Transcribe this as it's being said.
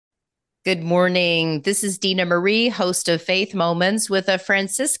Good morning. This is Dina Marie, host of Faith Moments with a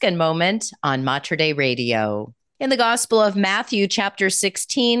Franciscan moment on Mater Dei Radio. In the Gospel of Matthew, chapter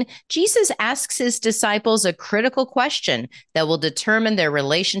 16, Jesus asks his disciples a critical question that will determine their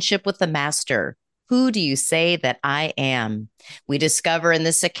relationship with the Master. Who do you say that I am? We discover in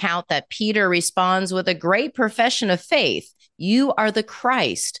this account that Peter responds with a great profession of faith. You are the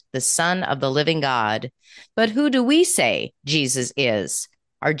Christ, the Son of the living God. But who do we say Jesus is?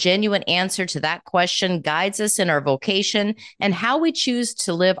 Our genuine answer to that question guides us in our vocation and how we choose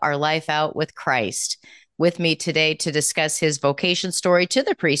to live our life out with Christ. With me today to discuss his vocation story to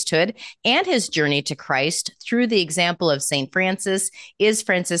the priesthood and his journey to Christ through the example of St. Francis is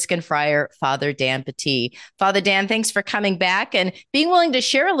Franciscan friar Father Dan Petit. Father Dan, thanks for coming back and being willing to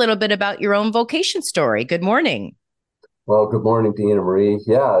share a little bit about your own vocation story. Good morning. Well, good morning, Dina Marie.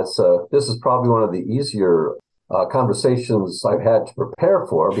 Yeah, this is probably one of the easier conversations I've had to prepare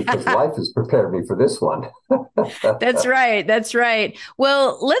for because life has prepared me for this one. That's right. That's right.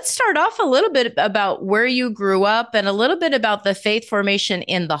 Well, let's start off a little bit about where you grew up and a little bit about the faith formation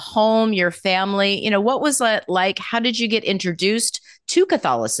in the home, your family. What was that like? How did you get introduced to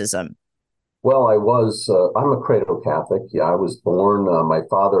Catholicism? Well, I'm a cradle Catholic. Yeah, I was born. My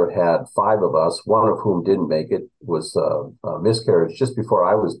father had five of us, one of whom didn't make it, was a miscarriage just before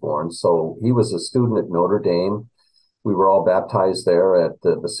I was born. So he was a student at Notre Dame. We were all baptized there at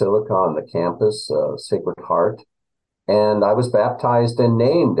the Basilica on the campus, Sacred Heart. And I was baptized and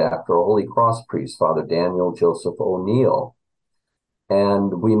named after a Holy Cross priest, Father Daniel Joseph O'Neill.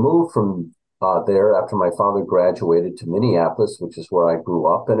 And we moved from there after my father graduated to Minneapolis, which is where I grew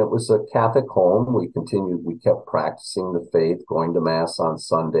up. And it was a Catholic home. We kept practicing the faith, going to Mass on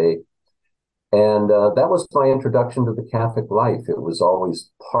Sunday. And that was my introduction to the Catholic life. It was always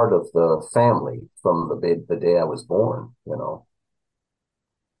part of the family from the day I was born.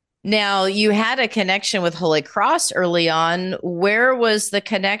 Now, you had a connection with Holy Cross early on. Where was the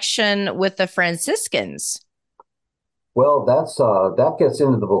connection with the Franciscans? Well, that gets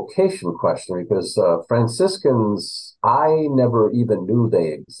into the vocation question because Franciscans, I never even knew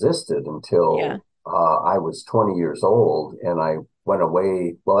they existed Yeah. until I was 20 years old, and I went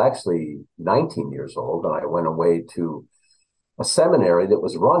away. Well, actually, 19 years old, and I went away to a seminary that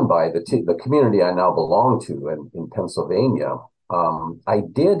was run by the community I now belong to in Pennsylvania. I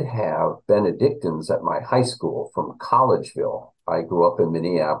did have Benedictines at my high school from Collegeville. I grew up in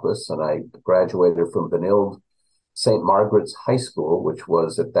Minneapolis, and I graduated from Benilde St. Margaret's High School, which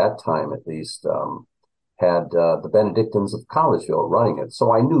was at that time at least had the Benedictines of Collegeville running it.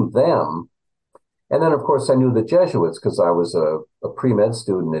 So I knew them. And then, of course, I knew the Jesuits because I was a pre-med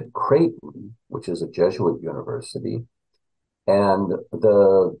student at Creighton, which is a Jesuit university. And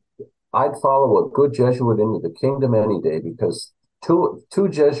I'd follow a good Jesuit into the kingdom any day because two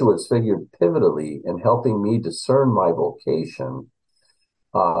Jesuits figured pivotally in helping me discern my vocation.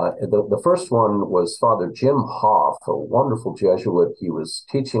 The first one was Father Jim Hoff, a wonderful Jesuit. He was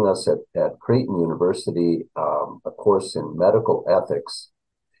teaching us at Creighton University a course in medical ethics.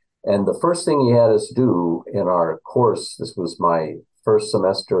 And the first thing he had us do in our course, this was my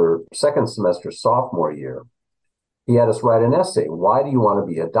second semester sophomore year, he had us write an essay. Why do you want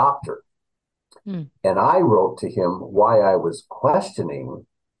to be a doctor? Hmm. And I wrote to him why I was questioning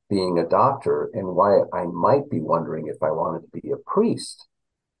being a doctor and why I might be wondering if I wanted to be a priest.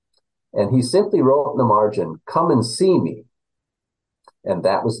 And he simply wrote in the margin, "Come and see me." And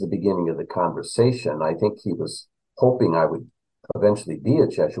that was the beginning of the conversation. I think he was hoping I would eventually be a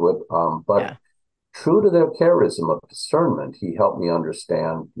Jesuit. But Yeah. true to their charism of discernment, he helped me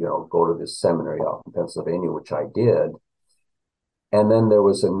understand, go to this seminary out in Pennsylvania, which I did. And then there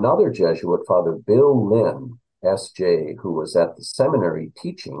was another Jesuit, Father Bill Lynn, S.J., who was at the seminary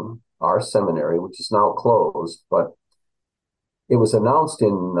teaching, our seminary, which is now closed, but it was announced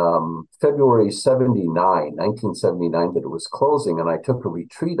in February 1979, that it was closing, and I took a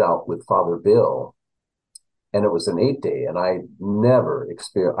retreat out with Father Bill, and it was an 8-day, and I never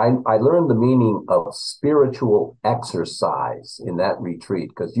experienced, I learned the meaning of spiritual exercise in that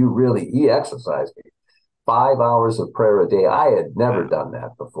retreat, because he exercised me. 5 hours of prayer a day. I had never Wow. done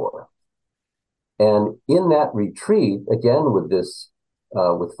that before. And in that retreat, again, with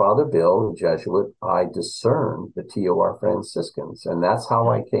Father Bill, the Jesuit, I discerned the TOR Franciscans, and that's how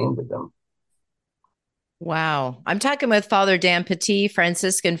I came to them. Wow. I'm talking with Father Dan Petit,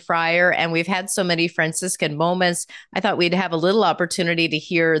 Franciscan friar, and we've had so many Franciscan moments. I thought we'd have a little opportunity to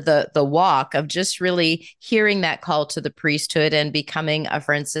hear the walk of just really hearing that call to the priesthood and becoming a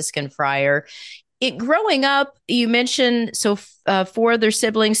Franciscan friar. growing up, you mentioned four other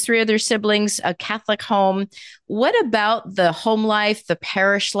siblings, three other siblings, a Catholic home. What about the home life, the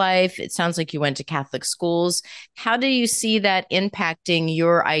parish life? It sounds like you went to Catholic schools. How do you see that impacting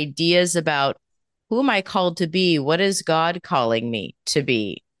your ideas about who am I called to be? What is God calling me to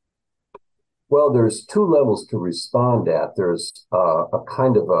be? Well, there's two levels to respond at. There's a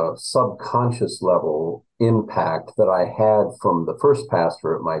kind of a subconscious level impact that I had from the first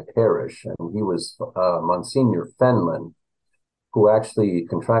pastor at my parish, and he was Monsignor Fenlon, who actually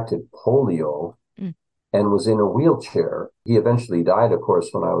contracted polio Mm. and was in a wheelchair. He eventually died, of course,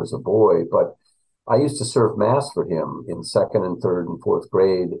 when I was a boy, but I used to serve Mass for him in second and third and fourth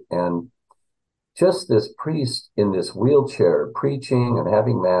grade. And just this priest in this wheelchair preaching and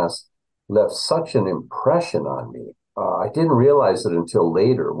having Mass left such an impression on me. I didn't realize it until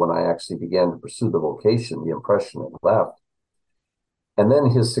later when I actually began to pursue the vocation, the impression it left. And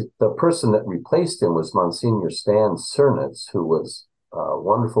then the person that replaced him was Monsignor Stan Cernitz, who was a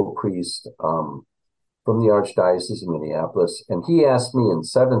wonderful priest from the Archdiocese of Minneapolis. And he asked me in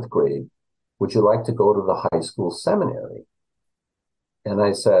seventh grade, would you like to go to the high school seminary? And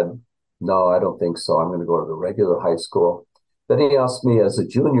I said, no, I don't think so. I'm going to go to the regular high school. Then he asked me as a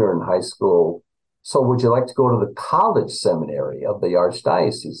junior in high school, so would you like to go to the college seminary of the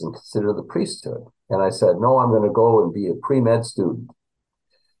Archdiocese and consider the priesthood? And I said, no, I'm going to go and be a pre-med student.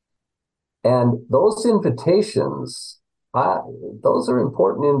 And those invitations, those are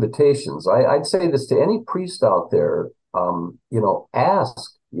important invitations. I'd say this to any priest out there, ask,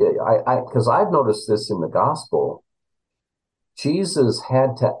 because I've noticed this in the gospel. Jesus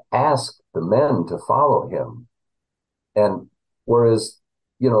had to ask the men to follow him. And whereas,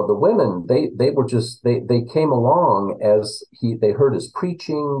 the women, they came along as they heard his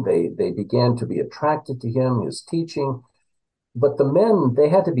preaching, they began to be attracted to him, his teaching. But the men, they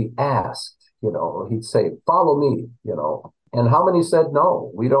had to be asked, he'd say, follow me, and how many said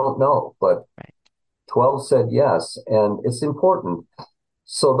no? We don't know, but 12 said yes. And it's important.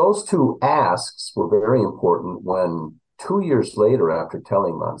 So those two asks were very important when 2 years later, after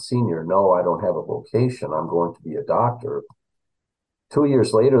telling Monsignor, no, I don't have a vocation, I'm going to be a doctor. 2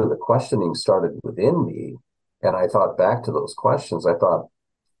 years later, the questioning started within me. And I thought back to those questions. I thought,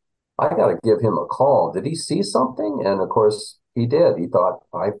 I got to give him a call. Did he see something? And of course, he did. He thought,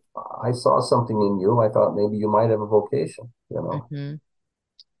 I saw something in you. I thought maybe you might have a vocation. Mm-hmm.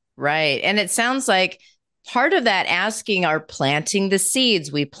 Right. And it sounds like part of that asking are planting the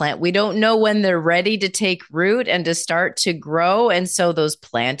seeds. We don't know when they're ready to take root and to start to grow. And so those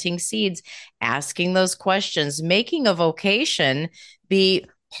planting seeds, asking those questions, making a vocation be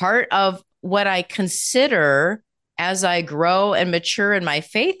part of what I consider as I grow and mature in my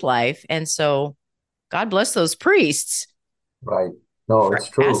faith life. And so God bless those priests. Right. No, For it's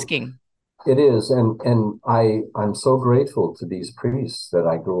true. asking. It is, and I'm so grateful to these priests that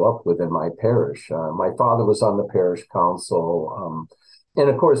I grew up with in my parish. My father was on the parish council, and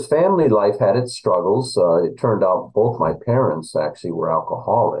of course, family life had its struggles. It turned out both my parents actually were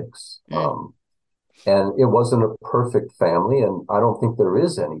alcoholics, and it wasn't a perfect family, and I don't think there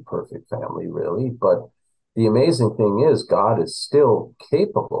is any perfect family really. But the amazing thing is, God is still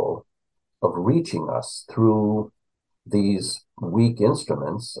capable of reaching us through these weak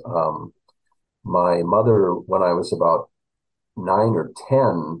instruments. My mother, when I was about 9 or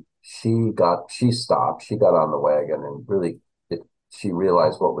 10, she stopped. She got on the wagon and really, she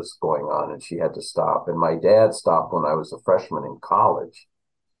realized what was going on and she had to stop. And my dad stopped when I was a freshman in college.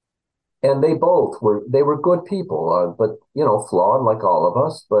 And they were good people, but, flawed like all of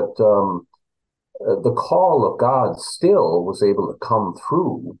us. But the call of God still was able to come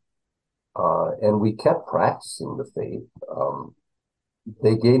through. And we kept practicing the faith.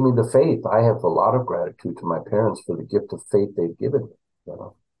 They gave me the faith. I have a lot of gratitude to my parents for the gift of faith they've given me.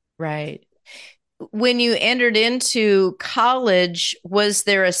 Right. When you entered into college, was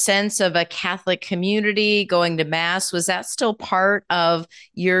there a sense of a Catholic community going to Mass? Was that still part of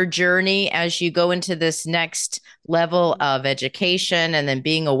your journey as you go into this next level of education and then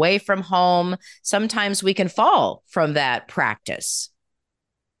being away from home? Sometimes we can fall from that practice.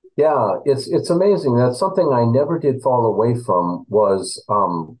 Yeah, it's amazing. That's something I never did fall away from I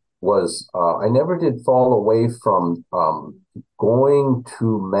never did fall away from going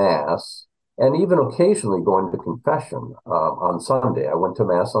to Mass and even occasionally going to confession on Sunday. I went to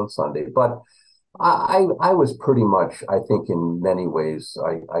Mass on Sunday, but I was pretty much, I think, in many ways,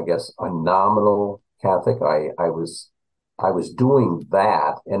 I guess, a nominal Catholic. I was doing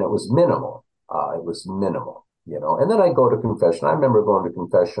that, and it was minimal. It was minimal. And then I go to confession. I remember going to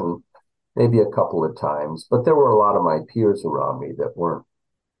confession maybe a couple of times, but there were a lot of my peers around me that weren't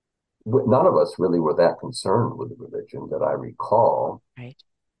none of us really were that concerned with religion that I recall. Right.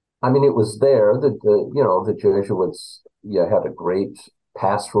 I mean, it was there. The Jesuits, yeah, had a great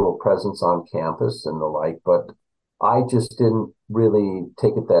pastoral presence on campus and the like, but I just didn't really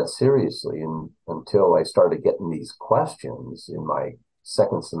take it that seriously until I started getting these questions in my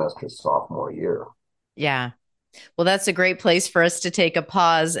second semester sophomore year. Yeah. Well, that's a great place for us to take a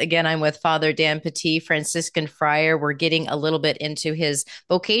pause. Again, I'm with Father Dan Petit, Franciscan friar. We're getting a little bit into his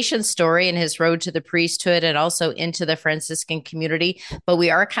vocation story and his road to the priesthood and also into the Franciscan community. But we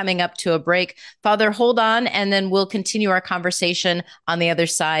are coming up to a break. Father, hold on, and then we'll continue our conversation on the other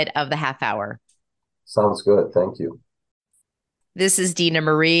side of the half hour. Sounds good. Thank you. This is Dina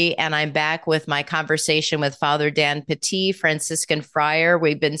Marie, and I'm back with my conversation with Father Dan Petit, Franciscan friar.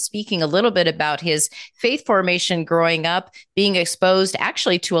 We've been speaking a little bit about his faith formation growing up, being exposed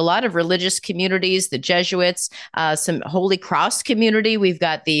actually to a lot of religious communities, the Jesuits, some Holy Cross community. We've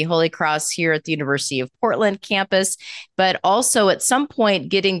got the Holy Cross here at the University of Portland campus, but also at some point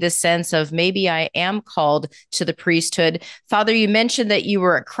getting the sense of maybe I am called to the priesthood. Father, you mentioned that you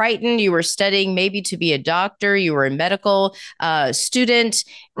were at Crichton, you were studying maybe to be a doctor, you were in medical student.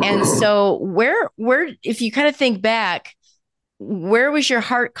 And so if you kind of think back, where was your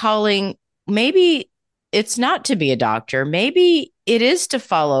heart calling? Maybe it's not to be a doctor. Maybe it is to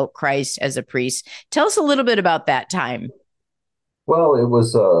follow Christ as a priest. Tell us a little bit about that time. Well, it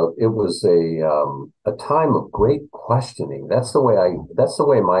was a time of great questioning. That's the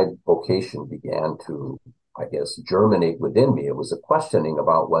way my vocation began to, I guess, germinate within me. It was a questioning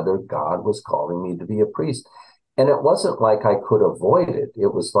about whether God was calling me to be a priest. And it wasn't like I could avoid it.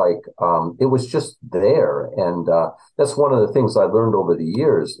 It was like it was just there. And that's one of the things I learned over the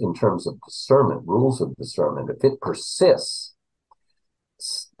years in terms of discernment, rules of discernment. If it persists,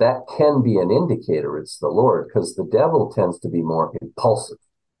 that can be an indicator it's the Lord, because the devil tends to be more impulsive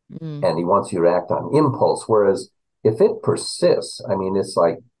Mm. and he wants you to act on impulse. Whereas if it persists, I mean, it's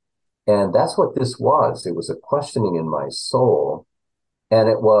like, and that's what this was. It was a questioning in my soul. And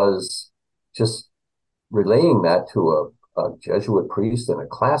it was just relaying that to a Jesuit priest in a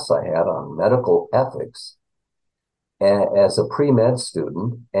class I had on medical ethics as a pre-med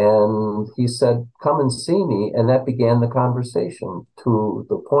student. And he said, come and see me. And that began the conversation to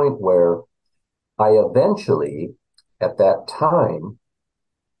the point where I eventually, at that time,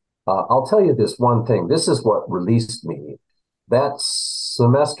 I'll tell you this one thing. This is what released me. That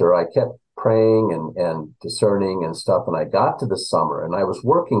semester, I kept praying and discerning and stuff. And I got to the summer and I was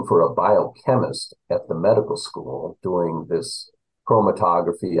working for a biochemist at the medical school doing this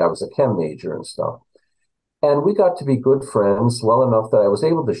chromatography. I was a chem major and stuff. And we got to be good friends well enough that I was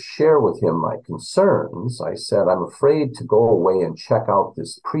able to share with him my concerns. I said, I'm afraid to go away and check out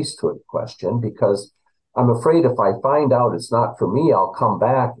this priesthood question because I'm afraid if I find out it's not for me, I'll come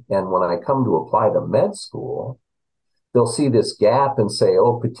back. And when I come to apply to med school, they'll see this gap and say,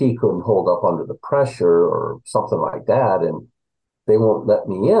 oh, Petit couldn't hold up under the pressure or something like that, and they won't let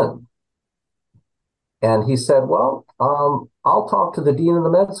me in. And he said, well, I'll talk to the dean of the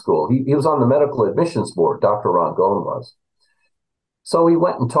med school. He was on the medical admissions board, Dr. Rangone was. So he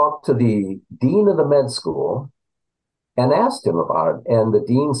went and talked to the dean of the med school and asked him about it. And the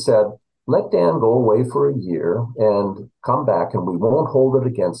dean said, let Dan go away for a year and come back, and we won't hold it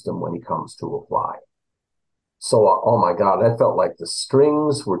against him when he comes to apply. So, oh my God, I felt like the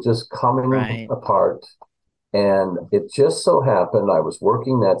strings were just coming Right. apart. And it just so happened I was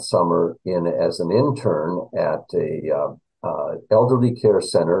working that summer as an intern at a elderly care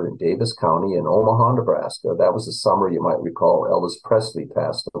center in Davis County in Omaha, Nebraska. That was the summer, you might recall, Elvis Presley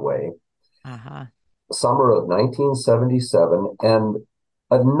passed away. Uh-huh. Summer of 1977. And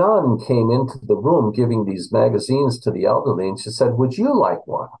a nun came into the room giving these magazines to the elderly, and she said, would you like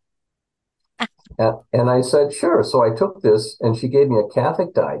one? And I said, sure. So I took this and she gave me a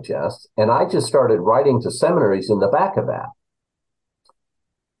Catholic Digest, and I just started writing to seminaries in the back of that.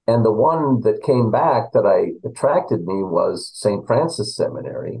 And the one that came back that attracted me was St. Francis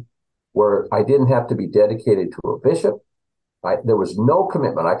Seminary, where I didn't have to be dedicated to a bishop. There was no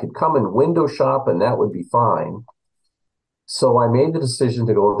commitment. I could come and window shop and that would be fine. So I made the decision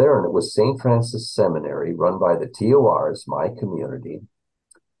to go there, and it was St. Francis Seminary, run by the TORs, my community,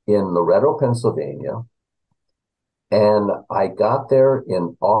 in Loretto, Pennsylvania. And I got there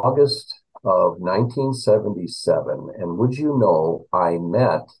in August of 1977. And would you know, I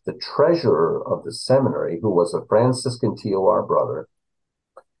met the treasurer of the seminary, who was a Franciscan TOR brother.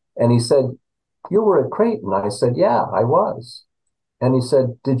 And he said, you were at Creighton? I said, yeah, I was. And he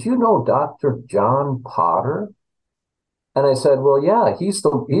said, did you know Dr. John Potter? And I said, well, yeah, he's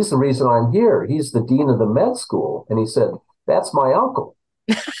the reason I'm here. He's the dean of the med school. And he said, that's my uncle.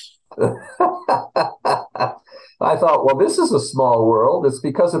 I thought, well, this is a small world. It's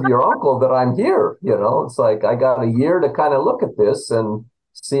because of your uncle that I'm here. It's like I got a year to kind of look at this and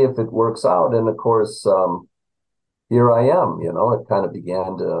see if it works out. And of course, here I am. It kind of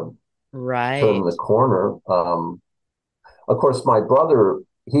began to turn Right. the corner. Of course, my brother,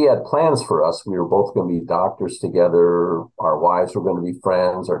 he had plans for us. We were both going to be doctors together. Our wives were going to be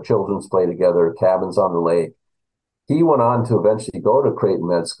friends. Our children's play together, cabins on the lake. He went on to eventually go to Creighton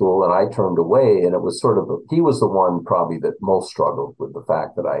Med School, and I turned away. And it was he was the one probably that most struggled with the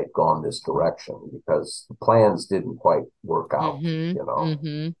fact that I had gone this direction because the plans didn't quite work out, Mm-hmm.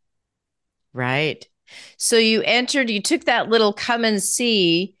 Mm-hmm. Right. So you took that little come and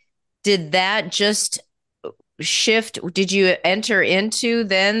see. Did that just shift? Did you enter into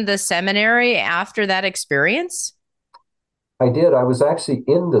then the seminary after that experience? I did. I was actually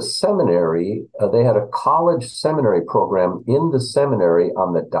in the seminary. They had a college seminary program in the seminary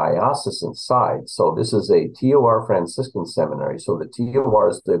on the diocesan side. So this is a TOR Franciscan seminary. So the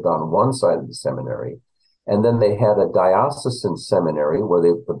TORs lived on one side of the seminary. And then they had a diocesan seminary where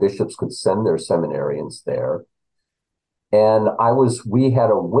the bishops could send their seminarians there. And we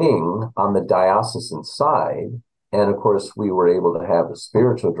had a wing on the diocesan side. And of course, we were able to have a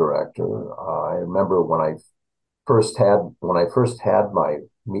spiritual director. I remember when I first had my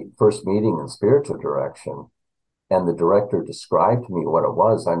first meeting in spiritual direction, and the director described to me what it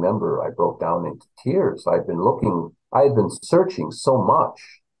was, I remember I broke down into tears. I had been searching so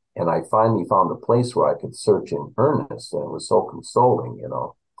much, and I finally found a place where I could search in earnest, and it was so consoling.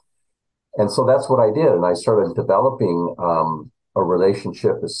 And so that's what I did, and I started developing a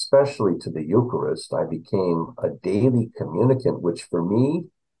relationship, especially to the Eucharist. I became a daily communicant, which for me,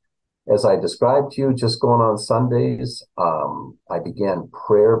 as I described to you, just going on Sundays, I began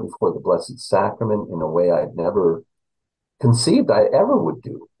prayer before the Blessed Sacrament in a way I'd never conceived I ever would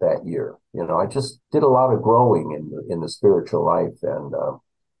do that year. I just did a lot of growing in the spiritual life and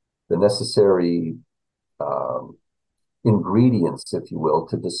the necessary um, ingredients, if you will,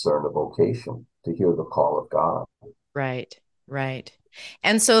 to discern a vocation, to hear the call of God. Right, right.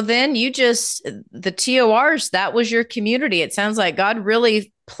 And so then the TORs, that was your community. It sounds like God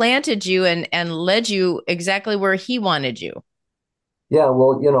really planted you and led you exactly where he wanted you. Yeah,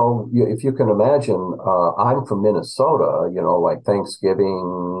 well, if you can imagine, I'm from Minnesota, like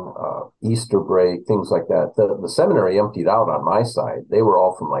Thanksgiving, Easter break, things like that. The seminary emptied out on my side. They were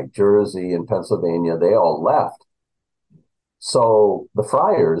all from like Jersey and Pennsylvania. They all left. So the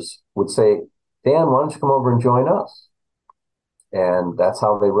friars would say, Dan, why don't you come over and join us? And that's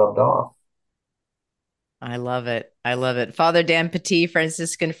how they rubbed off. I love it. I love it. Father Dan Petit,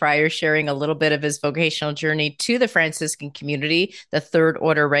 Franciscan friar, sharing a little bit of his vocational journey to the Franciscan community, the Third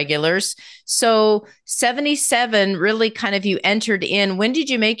Order regulars. So, 77 really kind of you entered in. When did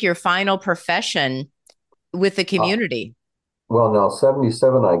you make your final profession with the Uh, community? well, no,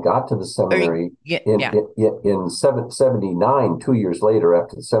 77, I got to the Or seminary yeah, in, yeah. in 79, 2 years later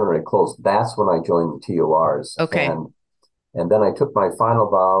after the seminary closed. That's when I joined the TORs. Okay. And then I took my final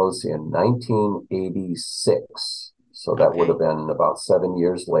vows in 1986. So that would have Okay. been about 7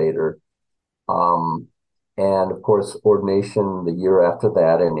 years later. Um, and of course, ordination the year after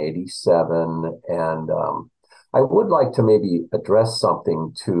that in 87. And I would like to maybe address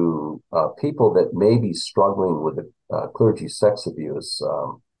something to people that may be struggling with clergy sex abuse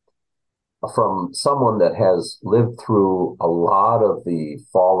from someone that has lived through a lot of the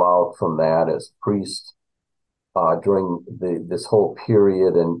fallout from that as priest during this whole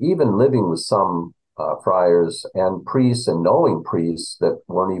period, and even living with some friars and priests and knowing priests that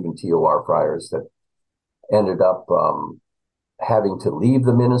weren't even TOR friars that ended up having to leave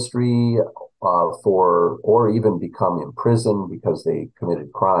the ministry or even become imprisoned because they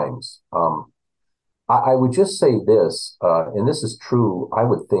committed crimes. I would just say this, and this is true. I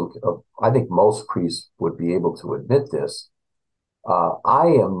think most priests would be able to admit this. I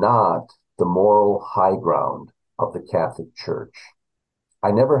am not the moral high ground of the Catholic Church. I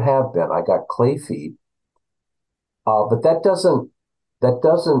never have been. I got clay feet, but that doesn't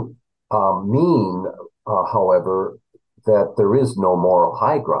mean, however, that there is no moral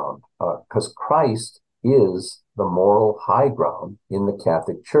high ground, because Christ is the moral high ground in the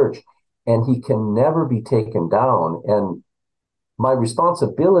Catholic Church, and he can never be taken down. And my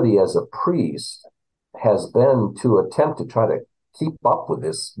responsibility as a priest has been to attempt to try to keep up with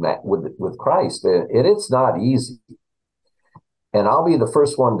this with Christ, and it's not easy. And I'll be the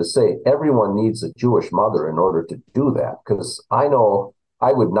first one to say everyone needs a Jewish mother in order to do that, because I know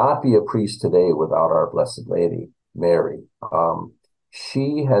I would not be a priest today without our Blessed Lady, Mary.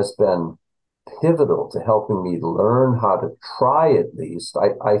 She has been pivotal to helping me learn how to try at least.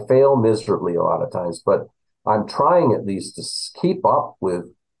 I fail miserably a lot of times, but I'm trying at least to keep up with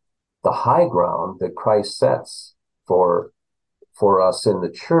the high ground that Christ sets for us in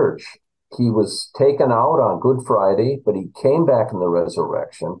the church. He was taken out on Good Friday, but he came back in the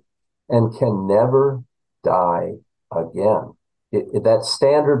resurrection and can never die again. That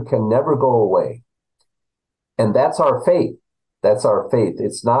standard can never go away. And that's our faith. That's our faith.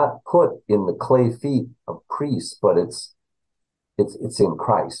 It's not put in the clay feet of priests, but it's in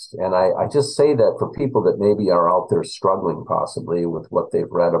Christ. And I just say that for people that maybe are out there struggling possibly with what they've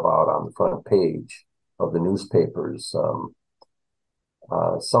read about on the front page of the newspapers.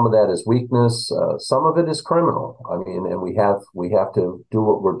 Some of that is weakness. Some of it is criminal. I mean, and we have to do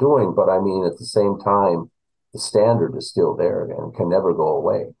what we're doing. But I mean, at the same time, the standard is still there and can never go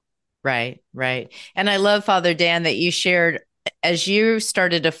away. Right, right. And I love, Father Dan, that you shared as you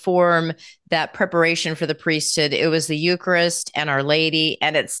started to form that preparation for the priesthood, it was the Eucharist and Our Lady,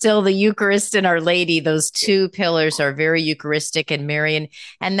 and it's still the Eucharist and Our Lady. Those two pillars are very Eucharistic and Marian.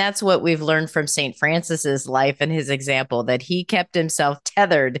 And that's what we've learned from St. Francis's life and his example, that he kept himself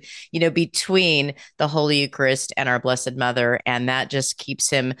tethered, between the Holy Eucharist and our Blessed Mother. And that just keeps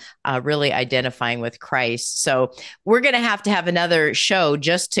him really identifying with Christ. So we're going to have another show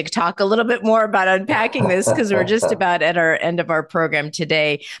just to talk a little bit more about unpacking this, because we're just about at our end of our program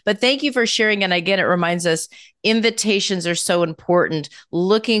today. But thank you for sharing. And again, it reminds us invitations are so important,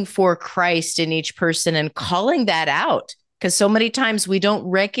 looking for Christ in each person and calling that out. Because so many times we don't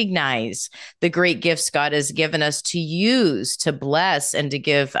recognize the great gifts God has given us to use, to bless, and to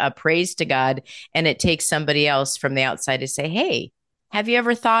give praise to God. And it takes somebody else from the outside to say, hey, have you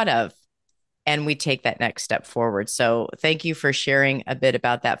ever thought of? And we take that next step forward. So thank you for sharing a bit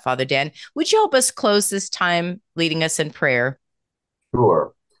about that, Father Dan. Would you help us close this time leading us in prayer?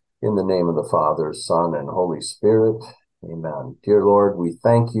 Sure. In the name of the Father, Son, and Holy Spirit, amen. Dear Lord, we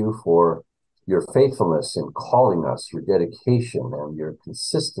thank you for your faithfulness in calling us, your dedication, and your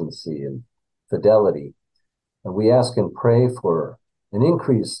consistency and fidelity. And we ask and pray for an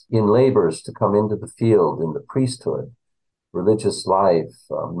increase in labors to come into the field, in the priesthood, religious life,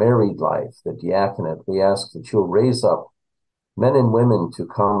 married life, the diaconate. We ask that you'll raise up men and women to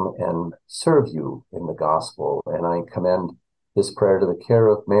come and serve you in the gospel. And I commend this prayer to the care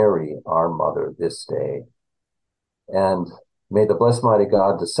of Mary, our mother, this day. And may the blessed mighty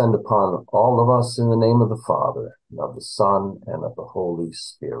God descend upon all of us in the name of the Father, and of the Son, and of the Holy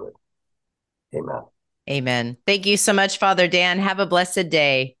Spirit. Amen. Amen. Thank you so much, Father Dan. Have a blessed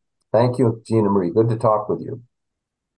day. Thank you, Gina Marie. Good to talk with you.